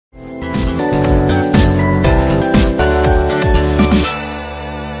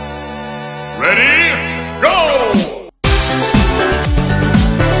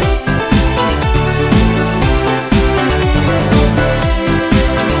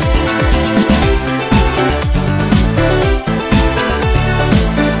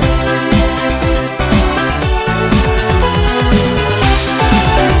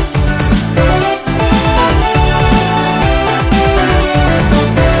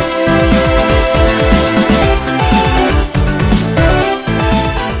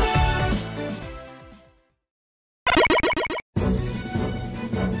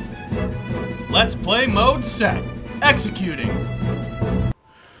Round set. Executing.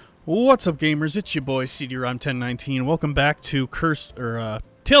 What's up, gamers? It's your boy cdrom1019. Welcome back to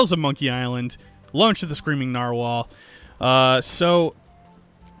Tales of Monkey Island. Launch of the Screaming Narwhal. So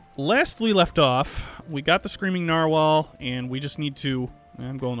last we left off, we got the Screaming Narwhal, and we just need to...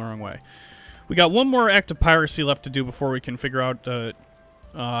 I'm going the wrong way. We got one more act of piracy left to do before we can figure out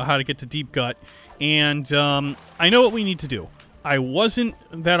how to get to Deep Gut. And I know what we need to do. I wasn't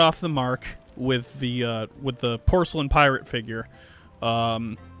that off the mark with the porcelain pirate figure.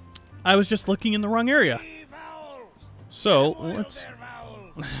 I was just looking in the wrong area. So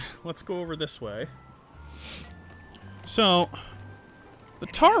let's go over this way. So the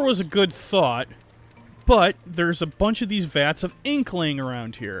tar was a good thought, but there's a bunch of these vats of ink laying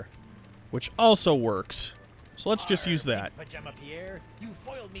around here, which also works. So let's just use that. Pajama Pierre, you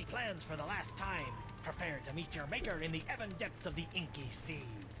foiled me plans for the last time. Prepare to meet your maker in the even depths of the inky sea.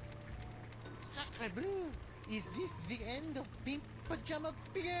 Sacre bleu! Is this the end of Pink Pajama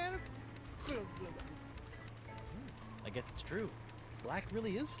Pierre? I guess it's true. Black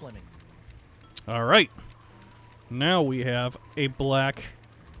really is slimming. Alright. Now we have a black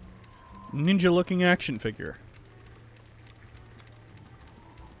ninja-looking action figure.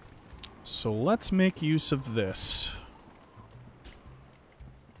 So let's make use of this.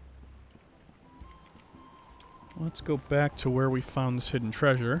 Let's go back to where we found this hidden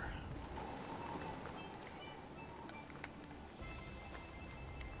treasure.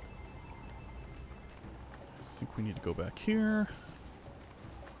 I think we need to go back here.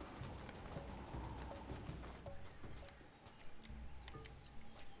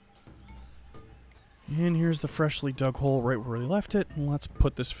 And here's the freshly dug hole right where we left it. And let's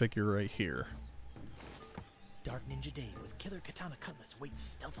put this figure right here. Dark Ninja Dave with killer katana cutlass waits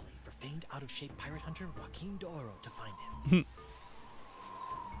stealthily for famed out-of-shape pirate hunter Joaquin D'Oro to find him.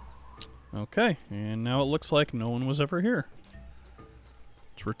 Okay, and now it looks like no one was ever here.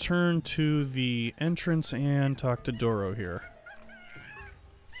 Let's return to the entrance and talk to D'Oro here.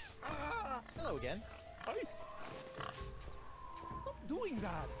 Hello again. Stop doing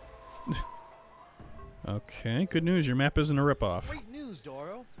that! Okay, good news. Your map isn't a ripoff. Great news,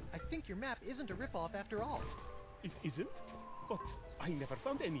 D'Oro. I think your map isn't a ripoff after all. It isn't? But I never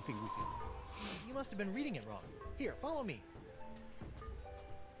found anything with it. You must have been reading it wrong. Here, follow me.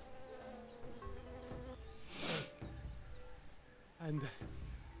 And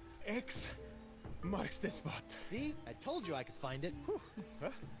X marks the spot. See? I told you I could find it. Whew.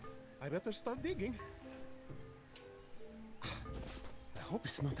 Well, I better start digging. I hope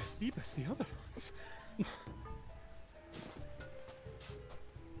it's not as deep as the other ones.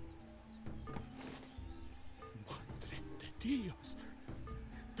 Madre de Dios!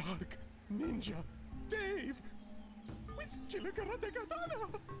 Dark Ninja Dave! With Killer Karate Katana!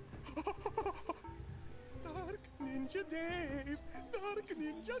 Dark Ninja Dave! Dark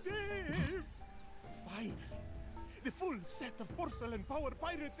Ninja Dave! Finally! The full set of porcelain power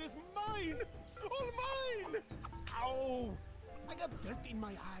pirates is mine! All mine! Ow! I got dirt in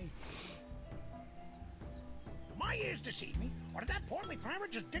my eye. My ears deceive me, or did that portly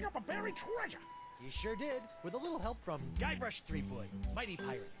pirate just dig up a buried treasure? You sure did, with a little help from Guybrush Threepwood, mighty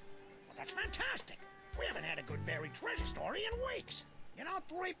pirate. Well, that's fantastic. We haven't had a good buried treasure story in weeks. You know,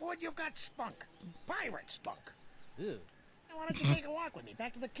 Threepwood, you've got spunk. Pirate spunk. Ew. Now, why don't you take a walk with me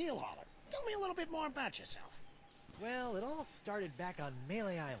back to the keel hauler? Tell me a little bit more about yourself. Well, it all started back on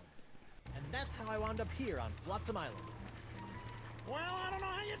Melee Island. And that's how I wound up here on Flotsam Island. Well, I don't know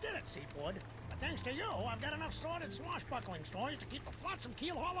how you did it, Seafood. But thanks to you, I've got enough sordid swashbuckling stories to keep the Flotsam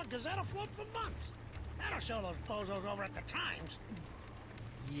Keel Hauler Gazette afloat for months. That'll show those bozos over at the Times.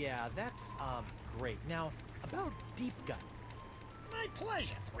 Yeah, that's, great. Now, about Deep Gut. My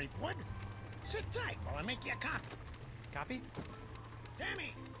pleasure, Threepwood. Sit tight while I make you a copy. Copy?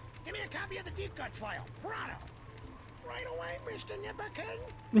 Tammy, give me a copy of the Deep Gut file. Pronto. Right away, Mr. Nipperkin.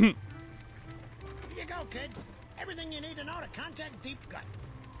 Here you go, kid. Everything you need to know to contact Deep Gut.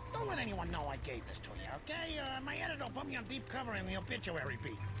 Don't let anyone know I gave this to you, okay? My editor will put me on deep cover in the obituary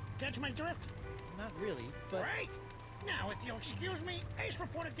beat. Catch my drift? Not really, but... Right. Now, if you'll excuse me, Ace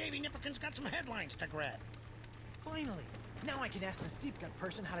reporter Davy Nipperkin's got some headlines to grab. Finally! Now I can ask this Deep Gut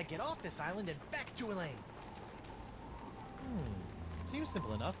person how to get off this island and back to Elaine. Seems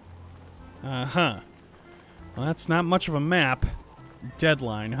simple enough. Uh-huh. Well, that's not much of a map.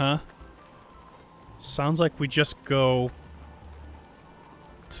 Deadline, huh? Sounds like we just go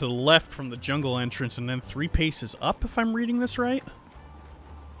to the left from the jungle entrance and then 3 paces up, if I'm reading this right.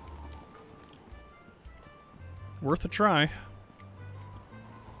 Worth a try.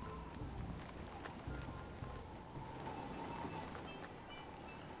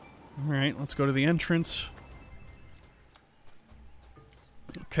 Alright, let's go to the entrance.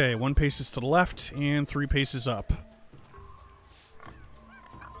 Okay, 1 paces to the left and 3 paces up.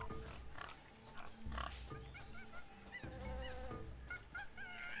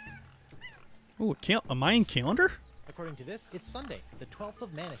 Ooh, a Mayan calendar? According to this, it's Sunday, the 12th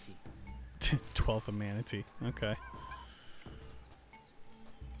of Manatee. 12th of Manatee. Okay.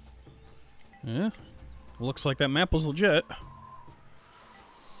 Yeah. Looks like that map was legit.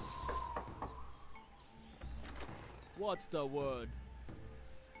 What's the word?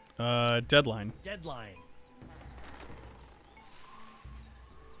 Deadline. Deadline.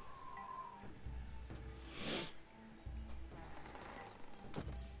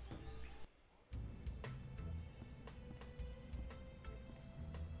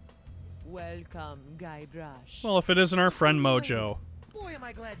 Welcome, Guybrush. Well, if it isn't our friend Mojo. Boy, am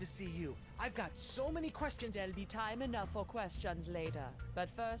I glad to see you. I've got so many questions. There'll be time enough for questions later. But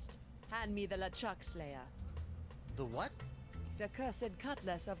first, hand me the LeChuck Slayer. The what? The cursed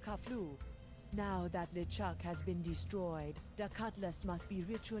cutlass of Kaflu. Now that LeChuck has been destroyed, the cutlass must be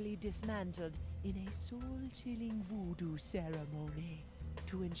ritually dismantled in a soul-chilling voodoo ceremony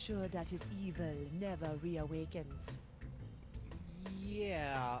to ensure that his evil never reawakens.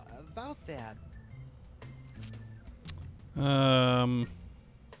 Yeah, about that. I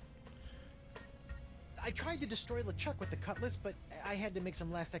tried to destroy LeChuck with the cutlass, but I had to make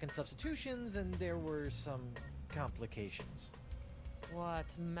some last-second substitutions, and there were some complications. What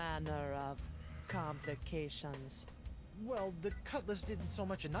manner of complications? Well, the cutlass didn't so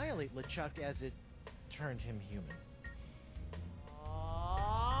much annihilate LeChuck as it turned him human. What?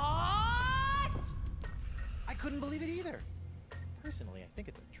 I couldn't believe it either. Personally, I think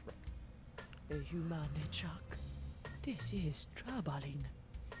it's a trick. A human LeChuck. This is troubling.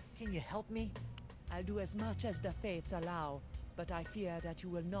 Can you help me? I'll do as much as the fates allow, but I fear that you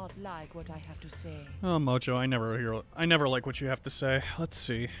will not like what I have to say. Oh, Mojo, I never like what you have to say. Let's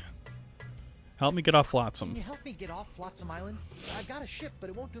see. Help me get off Flotsam. Can you help me get off Flotsam Island? I've got a ship, but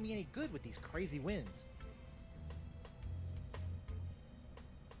it won't do me any good with these crazy winds.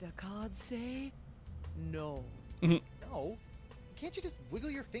 The cards say no. No. Can't you just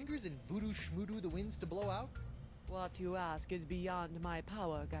wiggle your fingers and voodoo schmoodoo the winds to blow out? What you ask is beyond my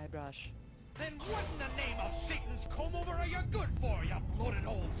power, Guybrush. Then what in the name of Satan's comb-over are you good for, you bloated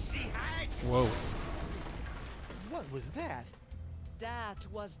old sea hag? Whoa. What was that? That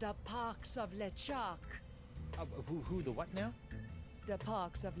was the Pox of LeChuck. Who the what now? The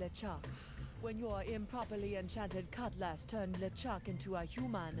Pox of LeChuck. When your improperly enchanted cutlass turned LeChuck into a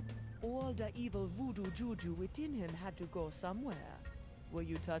human, all the evil voodoo juju within him had to go somewhere. Were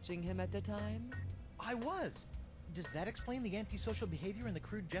you touching him at the time? I was. Does that explain the antisocial behavior and the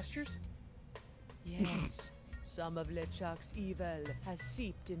crude gestures? Yes. Some of LeChuck's evil has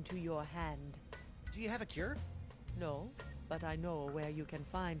seeped into your hand. Do you have a cure? No, but I know where you can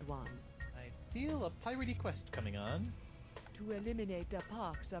find one. I feel a piratey quest coming on. To eliminate the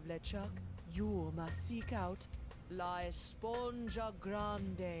Pox of LeChuck, you must seek out La Esponja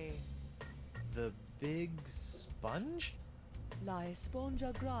Grande. The big sponge? La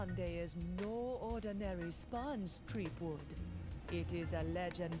Esponja Grande is no ordinary sponge, Treepwood. It is a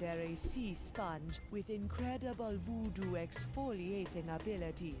legendary sea sponge with incredible voodoo exfoliating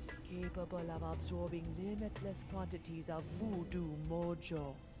abilities, capable of absorbing limitless quantities of voodoo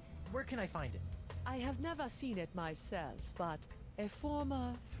mojo. Where can I find it? I have never seen it myself, but a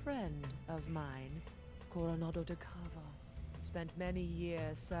former friend of mine, Coronado de Cava, spent many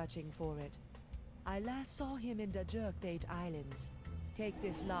years searching for it. I last saw him in the Jerkbait Islands. Take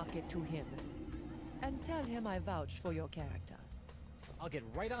this locket to him, and tell him I vouched for your character. I'll get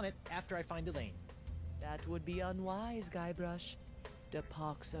right on it after I find Elaine. That would be unwise, Guybrush. The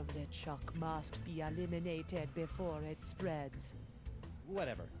Pox of LeChuck must be eliminated before it spreads.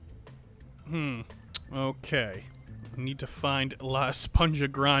 Whatever. Okay. I need to find La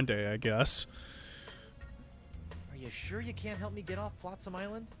Esponja Grande, I guess. Are you sure you can't help me get off Flotsam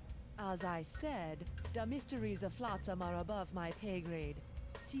Island? As I said, the mysteries of Flotsam are above my pay grade.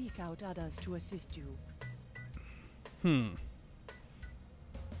 Seek out others to assist you.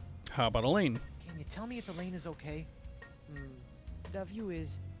 How about Elaine? Can you tell me if Elaine is okay? The view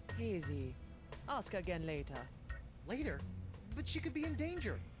is hazy. Ask again later. Later? But she could be in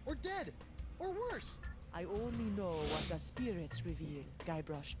danger, or dead, or worse. I only know what the spirits reveal,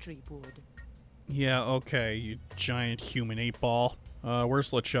 Guybrush Treepwood. Yeah, okay, you giant human 8-ball.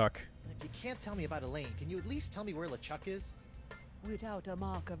 Where's LeChuck? If you can't tell me about Elaine, can you at least tell me where LeChuck is? Without a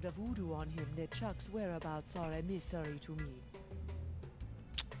mark of the voodoo on him, LeChuck's whereabouts are a mystery to me.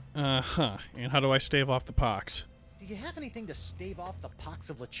 And how do I stave off the Pox? Do you have anything to stave off the Pox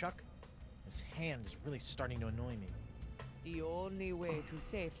of LeChuck? His hand is really starting to annoy me. The only way to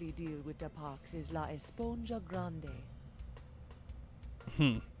safely deal with the Pox is La Esponja Grande.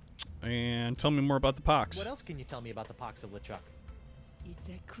 And tell me more about the Pox. What else can you tell me about the Pox of LeChuck? It's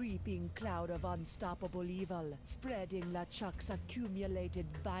a creeping cloud of unstoppable evil, spreading LeChuck's accumulated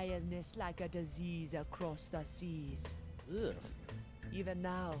vileness like a disease across the seas. Ugh. Even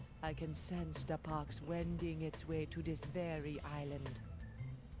now, I can sense the Pox wending its way to this very island.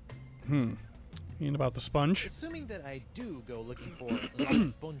 And about the sponge? Assuming that I do go looking for La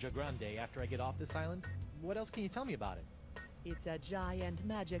Esponja Grande after I get off this island, what else can you tell me about it? It's a giant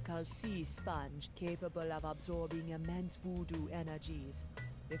magical sea sponge capable of absorbing immense voodoo energies.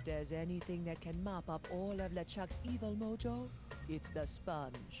 If there's anything that can mop up all of LeChuck's evil mojo, it's the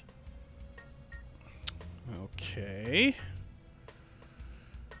sponge. Okay.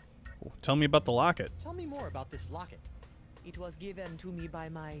 Tell me about the locket. Tell me more about this locket. It was given to me by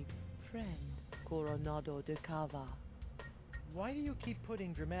my friend, Coronado de Cava. Why do you keep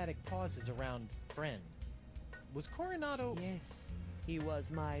putting dramatic pauses around friend? Was Coronado... Yes, he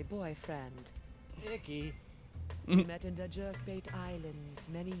was my boyfriend. Icky. We met in the Jerkbait Islands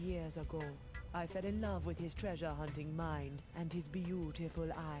many years ago. I fell in love with his treasure-hunting mind and his beautiful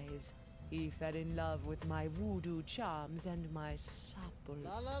eyes. He fell in love with my voodoo charms and my supple...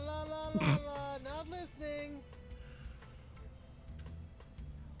 La la la la la la, not listening.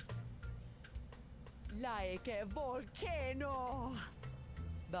 Like a volcano!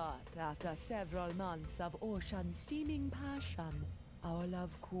 But after several months of ocean steaming passion, our love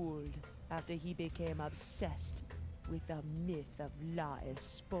cooled after he became obsessed with the myth of La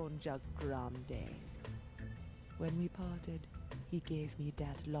Esponja Grande. When we parted, he gave me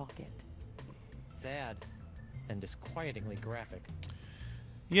that locket. Sad. And disquietingly graphic.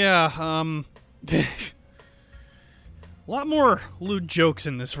 Yeah, a lot more lewd jokes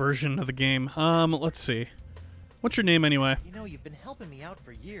in this version of the game. Let's see. What's your name anyway? You know, you've been helping me out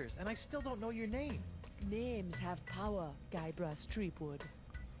for years, and I still don't know your name. Names have power, Guybrush Threepwood.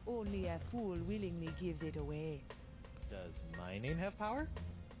 Only a fool willingly gives it away. Does my name have power?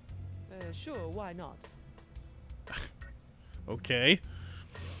 Sure, why not? Okay.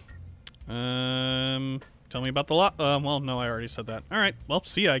 Tell me about the lot. Well, no, I already said that. All right. Well,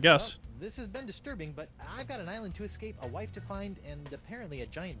 see ya, I guess. Well, this has been disturbing, but I've got an island to escape, a wife to find, and apparently a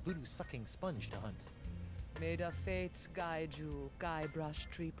giant voodoo-sucking sponge to hunt. May the fates guide you, Guybrush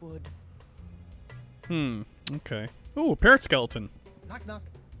Threepwood. Okay. Ooh, a parrot skeleton. Knock knock.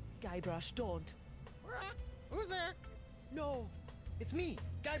 Guybrush, don't. Who's there? No. It's me,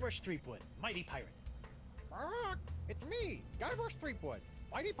 Guybrush Threepwood, mighty pirate. It's me, Guybrush Threepwood,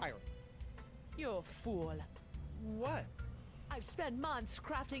 mighty pirate. You fool. What? I've spent months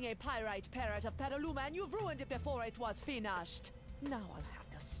crafting a pyrite parrot of Petaluma, and you've ruined it before it was finished. Now I'll have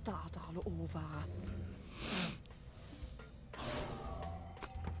to start all over.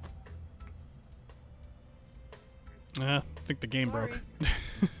 I think the game Sorry. broke.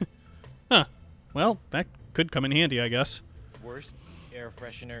 Huh. Well, that could come in handy, I guess. Worst air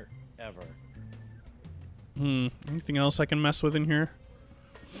freshener ever. Anything else I can mess with in here?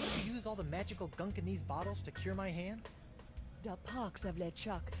 You use all the magical gunk in these bottles to cure my hand? The Pox of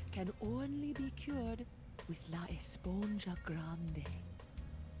LeChuck can only be cured with La Esponja Grande.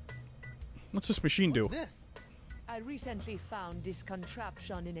 What's this machine do? What's this? I recently found this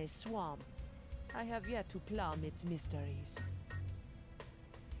contraption in a swamp. I have yet to plumb its mysteries.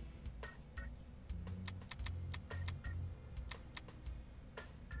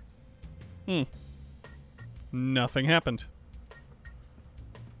 Nothing happened.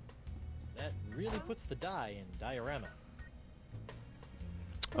 That really puts the die in diorama.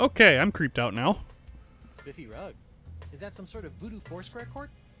 Okay, I'm creeped out now. Spiffy rug. Is that some sort of voodoo foursquare court?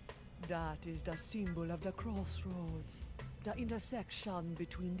 That is the symbol of the crossroads, the intersection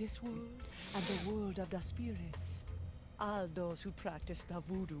between this world and the world of the spirits. All those who practice the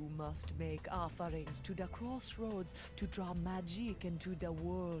voodoo must make offerings to the crossroads to draw magic into the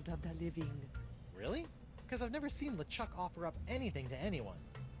world of the living. Really? Because I've never seen LeChuck offer up anything to anyone.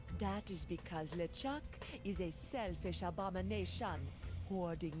 That is because LeChuck is a selfish abomination,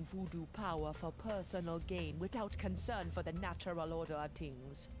 hoarding voodoo power for personal gain without concern for the natural order of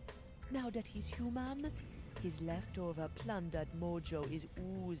things. Now that he's human, his leftover plundered mojo is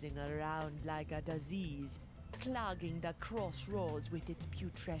oozing around like a disease, clogging the crossroads with its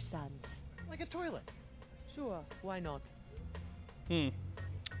putrescence. Like a toilet. Sure, why not?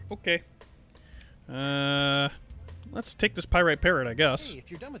 Okay. Let's take this pyrite parrot, I guess. Hey,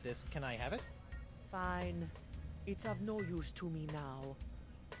 if you're done with this, can I have it? Fine. It's of no use to me now.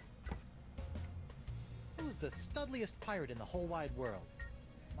 Who's the studliest pirate in the whole wide world?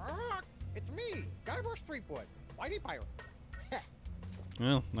 It's me, Guybrush Threepwood, mighty pirate.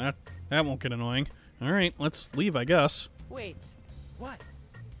 Well, that won't get annoying. All right, let's leave, I guess. Wait. What?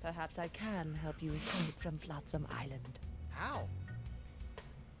 Perhaps I can help you escape from Flotsam Island. How?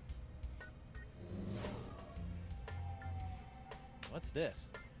 What's this?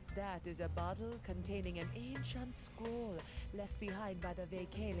 That is a bottle containing an ancient scroll left behind by the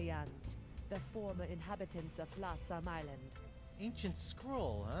Vacalians, the former inhabitants of Flotsam Island. Ancient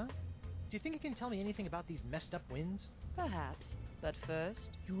scroll, huh? Do you think it can tell me anything about these messed up winds? Perhaps. But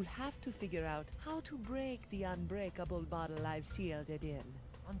first, you'll have to figure out how to break the unbreakable bottle I've sealed it in.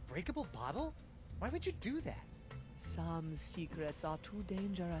 Unbreakable bottle? Why would you do that? Some secrets are too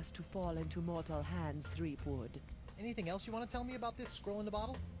dangerous to fall into mortal hands, Threepwood. Anything else you want to tell me about this scroll in the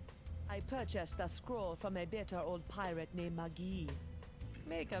bottle? I purchased the scroll from a bitter old pirate named Magee.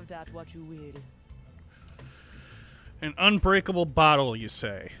 Make of that what you will. An unbreakable bottle, you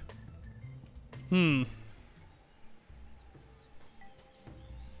say?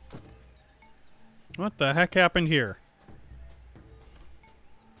 What the heck happened here?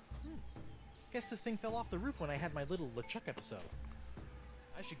 Guess this thing fell off the roof when I had my little LeChuck episode.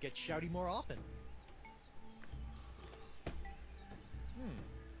 I should get shouty more often.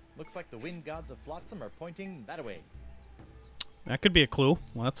 Looks like the wind gods of Flotsam are pointing that way. That could be a clue.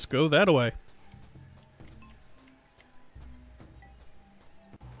 Let's go that way.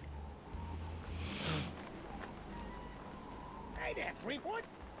 Hey there, Threepwood.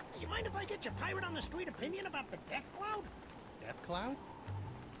 You mind if I get your pirate on the street opinion about the death cloud? Death cloud?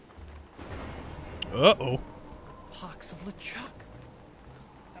 Uh-oh. Pox of LeChuck.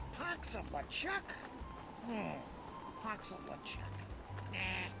 The Pox of LeChuck? Pox of LeChuck. Nah,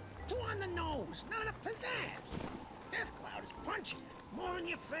 too on the nose, not enough pizzazz. Death cloud is punchy. More in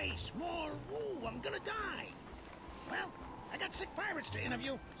your face, more, ooh, I'm gonna die. Well, I got sick pirates to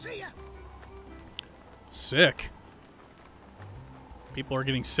interview. See ya. Sick. People are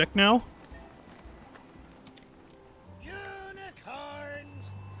getting sick now?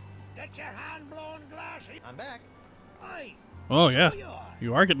 Unicorns! Get your hand-blown glassy. I'm back. Aye. Oh, yeah. So you are.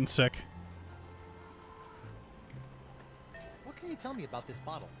 You are getting sick. What can you tell me about this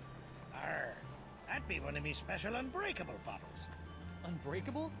bottle? Arr, that'd be one of me special unbreakable bottles.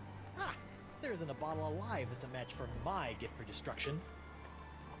 Unbreakable? Ah, there isn't a bottle alive that's a match for my gift for destruction.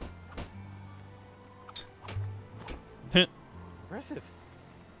 Impressive.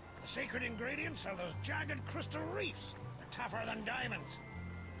 The secret ingredients are those jagged crystal reefs. They're tougher than diamonds.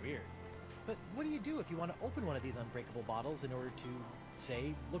 Weird. But what do you do if you want to open one of these unbreakable bottles in order to,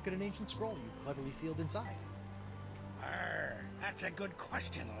 say, look at an ancient scroll you've cleverly sealed inside? Arr, that's a good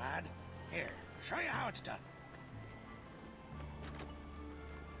question, lad. Here, show you how it's done.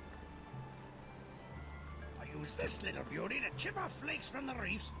 I use this little beauty to chip off flakes from the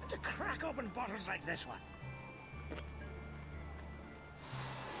reefs and to crack open bottles like this one.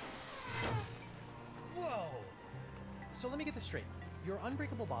 Whoa! So let me get this straight. Your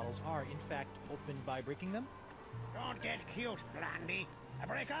unbreakable bottles are, in fact, opened by breaking them? Don't get cute, Blandy. I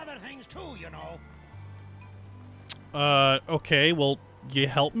break other things too, you know. Okay, well, you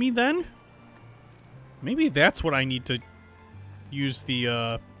help me then? Maybe that's what I need to use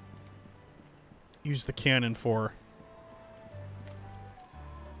the cannon for.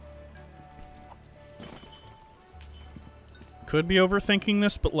 Could be overthinking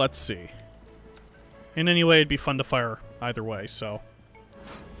this, but let's see. And anyway, it'd be fun to fire either way, so.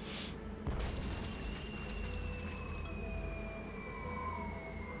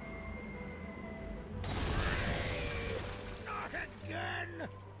 Not again!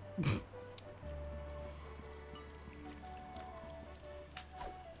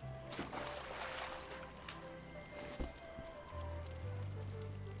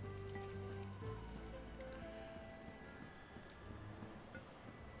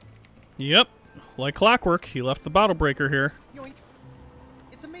 Yep. Like clockwork, he left the bottle breaker here. Yoink.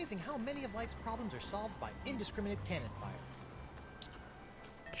 It's amazing how many of life's problems are solved by indiscriminate cannon fire.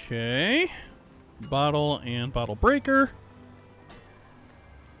 Okay. Bottle and bottle breaker.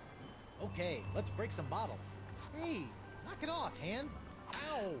 Okay, let's break some bottles. Hey, knock it off, hand.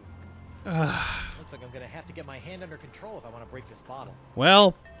 Ow! Looks like I'm gonna have to get my hand under control if I want to break this bottle.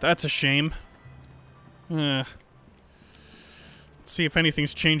 Well, that's a shame. Let's see if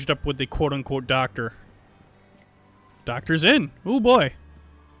anything's changed up with the quote-unquote doctor. Doctor's in. Oh boy.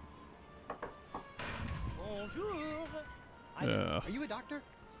 Bonjour. Are you a doctor?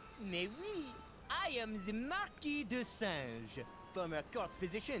 Mais oui, I am the Marquis de Singe, former court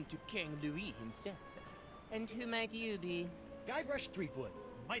physician to King Louis himself. And who might you be? Guybrush Threepwood,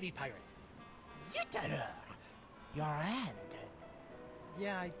 mighty pirate. Zut alors! Your hand.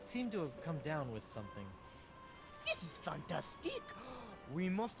 Yeah, I seem to have come down with something. This is fantastic. We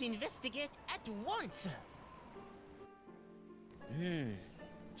must investigate at once.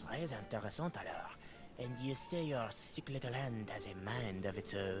 Très intéressant alors. And you say your sick little hand has a mind of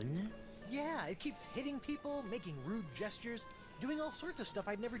its own? Yeah, it keeps hitting people, making rude gestures, doing all sorts of stuff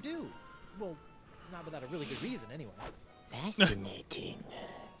I'd never do. Well, not without a really good reason, anyway. Fascinating.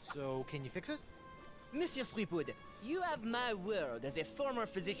 So, can you fix it? Monsieur Threepwood, you have my word as a former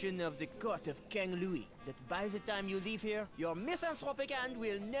physician of the court of King Louis that by the time you leave here, your misanthropic hand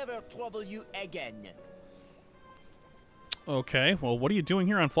will never trouble you again. Okay, well, what are you doing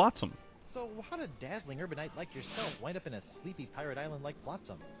here on Flotsam? So, how did a dazzling urbanite like yourself wind up in a sleepy pirate island like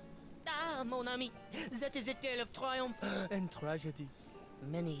Flotsam? Ah, mon ami, that is a tale of triumph and tragedy.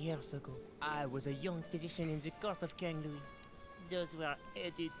 Many years ago, I was a young physician in the court of King Louis. Those were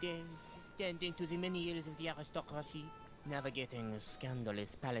heady days, tending to the many ills of the aristocracy, navigating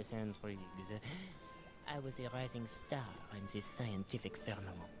scandalous palace intrigues. I was a rising star in the scientific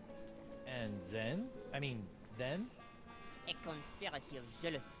firmament. And then? Then? A conspiracy of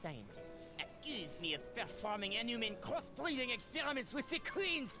jealous scientists accused me of performing inhuman cross-breeding experiments with the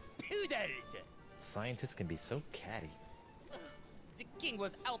Queen's poodles! Scientists can be so catty. The king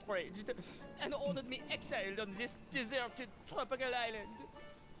was outraged and ordered me exiled on this deserted tropical island.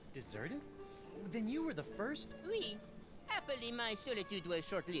 Deserted? Then you were the first? Oui. Happily, my solitude was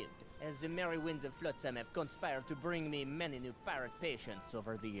short-lived, as the merry winds of Flotsam have conspired to bring me many new pirate patients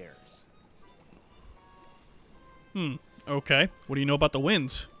over the years. Okay. What do you know about the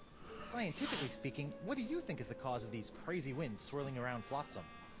winds? Scientifically speaking, what do you think is the cause of these crazy winds swirling around Flotsam?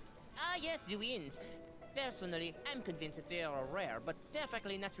 Ah, yes, the winds. Personally, I'm convinced that they are a rare but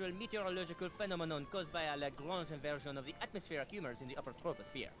perfectly natural meteorological phenomenon caused by a Lagrange inversion of the atmospheric humors in the upper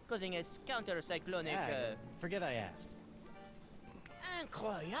troposphere, causing a counter-cyclonic, Forget I asked.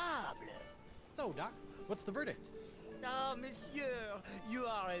 Incroyable! So, Doc, what's the verdict? Ah, monsieur, you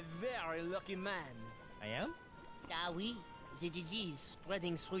are a very lucky man. I am? Ah, oui. The disease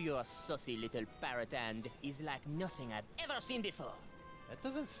spreading through your saucy little parrot hand is like nothing I've ever seen before. That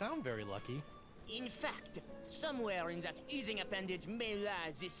doesn't sound very lucky. In fact, somewhere in that oozing appendage may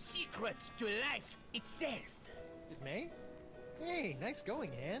lie the secret to life itself. It may? Hey, nice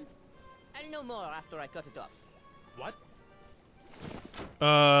going, hand. I'll know more after I cut it off. What?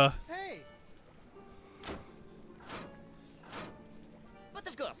 Hey! But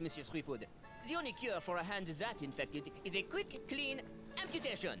of course, Monsieur Threepwood, the only cure for a hand that infected is a quick, clean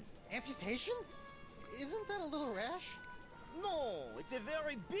amputation. Amputation? Isn't that a little rash? No, it's a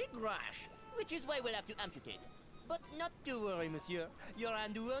very big rash, which is why we'll have to amputate. But not to worry, monsieur. Your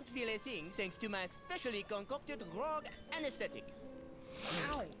hand won't feel a thing thanks to my specially concocted grog anesthetic.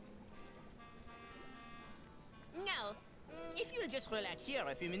 Ow! Now, if you'll just relax here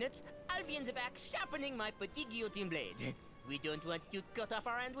a few minutes, I'll be in the back sharpening my petit guillotine blade. We don't want to cut off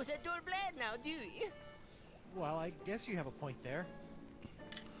our hand with a dull blade now, do we? Well, I guess you have a point there.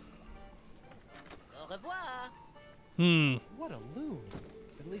 Au revoir. What a loon.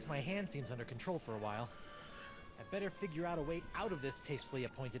 But at least my hand seems under control for a while. I better figure out a way out of this tastefully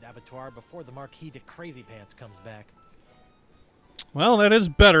appointed abattoir before the Marquis de Crazy Pants comes back. Well, that is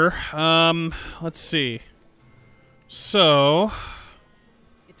better. Let's see. So...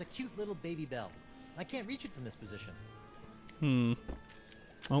 It's a cute little baby bell. I can't reach it from this position.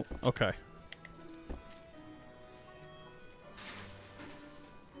 Oh, okay.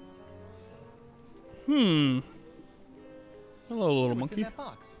 Hello, little What's monkey. in that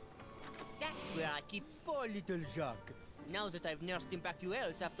box? That's where I keep poor little Jacques. Now that I've nursed him back to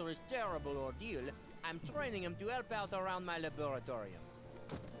health after his terrible ordeal, I'm training him to help out around my laboratorium.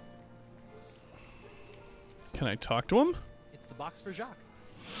 Can I talk to him? It's the box for Jacques.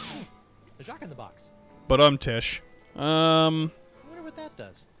 The Jacques in the box. But Tish. I wonder what that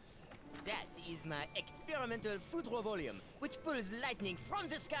does. That is my experimental foudre volume, which pulls lightning from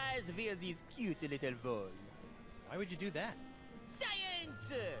the skies via these cute little balls. Why would you do that?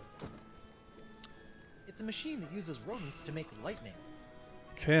 Science! It's a machine that uses rodents to make lightning.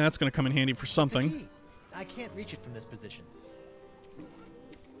 Okay, that's gonna come in handy for It's a something. key. I can't reach it from this position.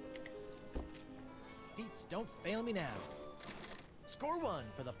 Feats don't fail me now. Score 1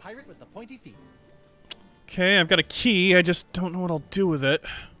 for the pirate with the pointy feet. Okay, I've got a key. I just don't know what I'll do with it.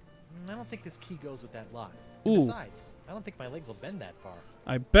 I don't think this key goes with that lock. And Ooh. besides, I don't think my legs will bend that far.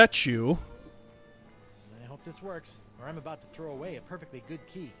 I bet you. I hope this works, or I'm about to throw away a perfectly good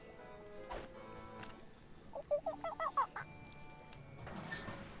key.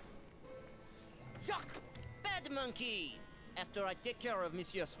 Jacques! Bad monkey! After I take care of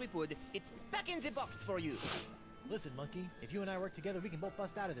Monsieur Threepwood, it's back in the box for you. Listen, monkey, if you and I work together, we can both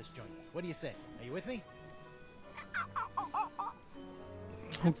bust out of this joint. What do you say? Are you with me?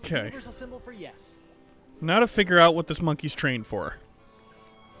 That's the Okay. universal symbol for yes. Now to figure out what this monkey's trained for.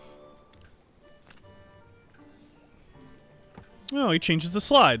 Oh, he changes the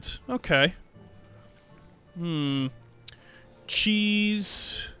slides. Okay.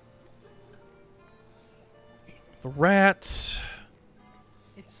 Cheese. The rats.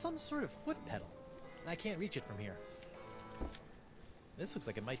 It's some sort of foot pedal. I can't reach it from here. This looks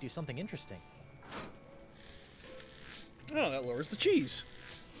like it might do something interesting. Oh, that lowers the cheese.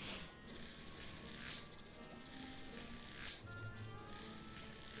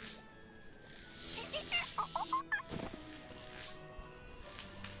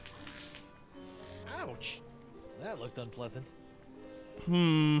 Ouch! That looked unpleasant.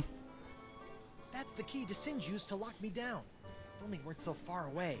 That's the key Daxyl used to lock me down. If only it weren't so far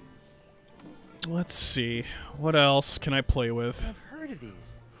away. Let's see. What else can I play with? I've heard of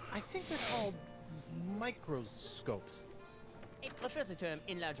these. I think they're called microscopes. I prefer the term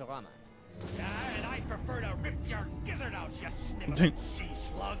enlargerama. And I prefer to rip your gizzard out, you sniveling sea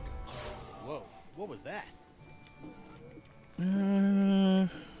slug. Whoa, what was that?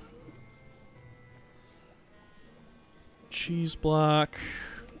 Cheese block.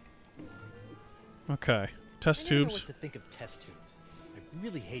 Okay. Test I never know tubes. what to think of test tubes. I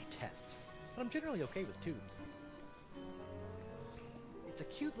really hate tests, but I'm generally okay with tubes. It's a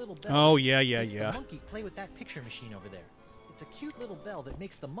cute little bell. Oh, that yeah. makes the monkey play with that picture machine over there. It's a cute little bell that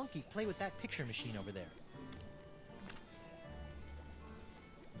makes the monkey play with that picture machine over there.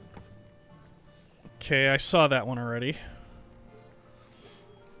 Okay, I saw that one already.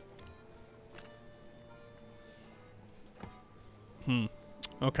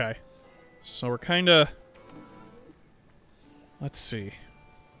 Okay. So we're kinda... Let's see.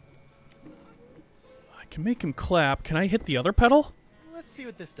 I can make him clap. Can I hit the other pedal? Let's see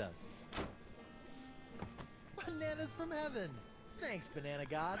what this does. Bananas from heaven! Thanks, Banana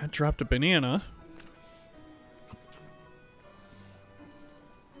God. I dropped a banana.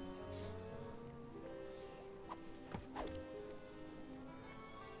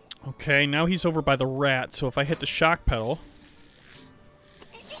 Okay, now he's over by the rat, so if I hit the shock pedal...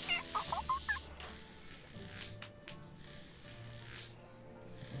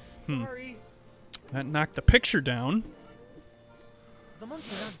 Sorry. That knocked the picture down. The monkey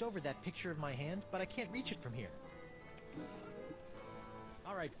knocked over that picture of my hand, but I can't reach it from here.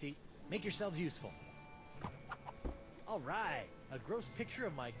 Alright, feet. Make yourselves useful. Alright. A gross picture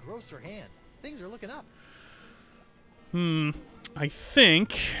of my grosser hand. Things are looking up. I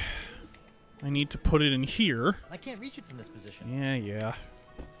think I need to put it in here. I can't reach it from this position. Yeah.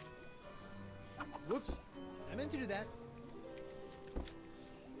 Whoops. I meant to do that.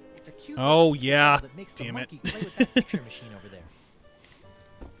 It's a cute Oh, little yeah. bell that makes the Damn it. monkey play with that picture machine over there.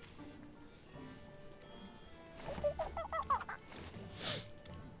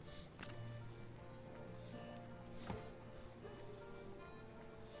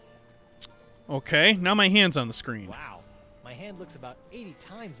 Okay, now my hand's on the screen. Wow. My hand looks about 80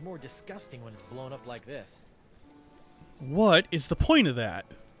 times more disgusting when it's blown up like this. What is the point of that?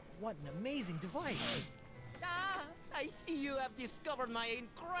 What an amazing device. Ah, I see you have discovered my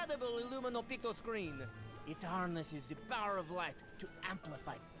incredible Illuminopico screen. It harnesses the power of light to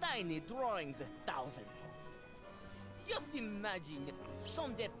amplify tiny drawings 1,000-fold. Just imagine,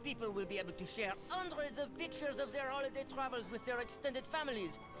 someday people will be able to share hundreds of pictures of their holiday travels with their extended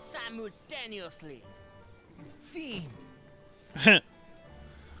families simultaneously. Fiend.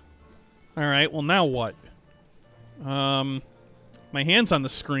 Alright, well now what? My hand's on the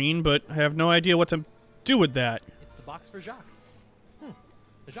screen, but I have no idea what to do with that. It's the box for Jacques.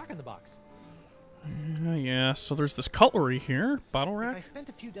 The Jacques in the box. Yeah, so there's this cutlery here. Bottle If I rack? spent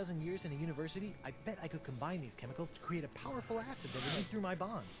a few dozen years in a university, I bet I could combine these chemicals to create a powerful acid that would eat through my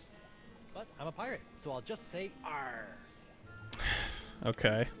bonds. But I'm a pirate, so I'll just say R.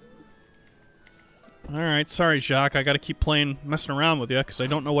 Okay. Alright, sorry, Jacques. I gotta keep playing, messing around with you, because I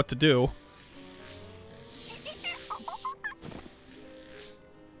don't know what to do.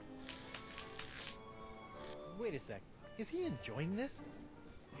 Wait a sec. Is he enjoying this?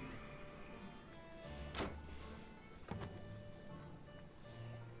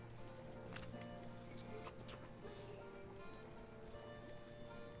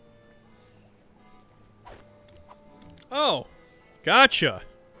 Oh, gotcha.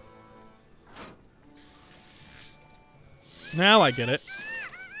 Now I get it.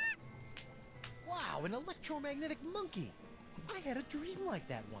 Wow, an electromagnetic monkey! I had a dream like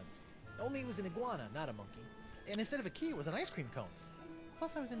that once. Only it was an iguana, not a monkey. And instead of a key, it was an ice cream cone.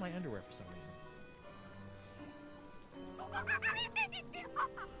 Plus, I was in my underwear for some reason.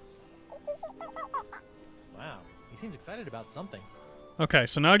 Wow, he seems excited about something. Okay,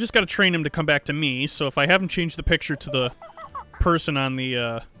 so now I just got to train him to come back to me. So if I haven't changed the picture to the person on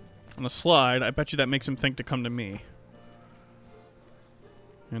the slide, I bet you that makes him think to come to me.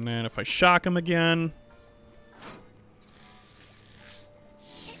 And then if I shock him again...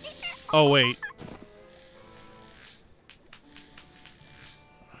 Oh, wait.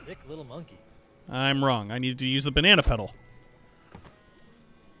 Sick little monkey. I'm wrong. I needed to use the banana pedal.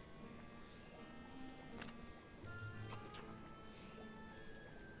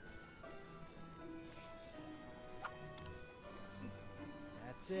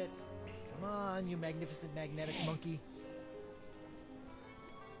 That's it. Come on, you magnificent magnetic monkey.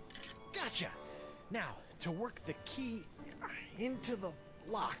 Gotcha! Now, to work the key into the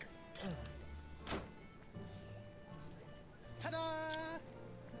lock. Ta-da!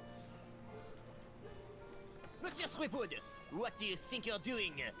 Monsieur Threepwood, what do you think you're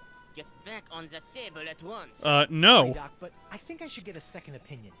doing? Get back on the table at once. No. Sorry, Doc, but I think I should get a second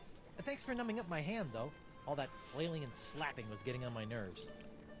opinion. Thanks for numbing up my hand, though. All that flailing and slapping was getting on my nerves.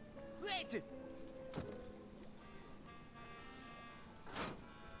 Wait!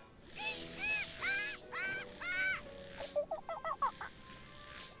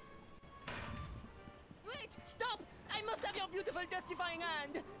 Wait! Stop! I must have your beautiful testifying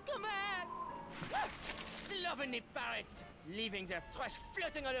hand! Come back! Ah! Slovenly parrots! Leaving their trash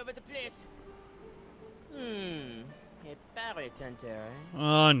floating all over the place! A parrot hunter, eh?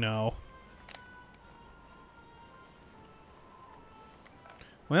 Oh, no.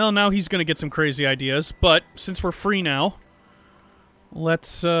 Well, now he's gonna get some crazy ideas, but since we're free now,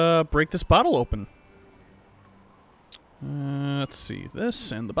 let's break this bottle open. Let's see, this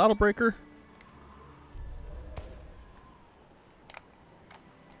and the bottle breaker.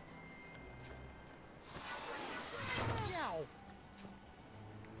 Yow!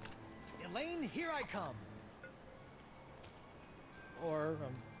 Elaine, here I come. Or,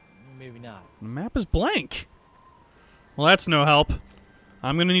 maybe not. The map is blank. Well, that's no help.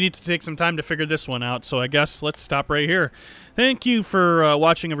 I'm going to need to take some time to figure this one out, so I guess let's stop right here. Thank you for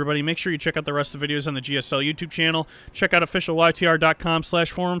watching, everybody. Make sure you check out the rest of the videos on the GSL YouTube channel. Check out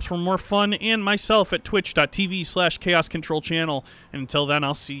officialytr.com/forums for more fun, and myself at twitch.tv/chaoscontrolchannel. And until then,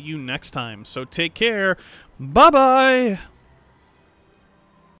 I'll see you next time. So take care. Bye-bye!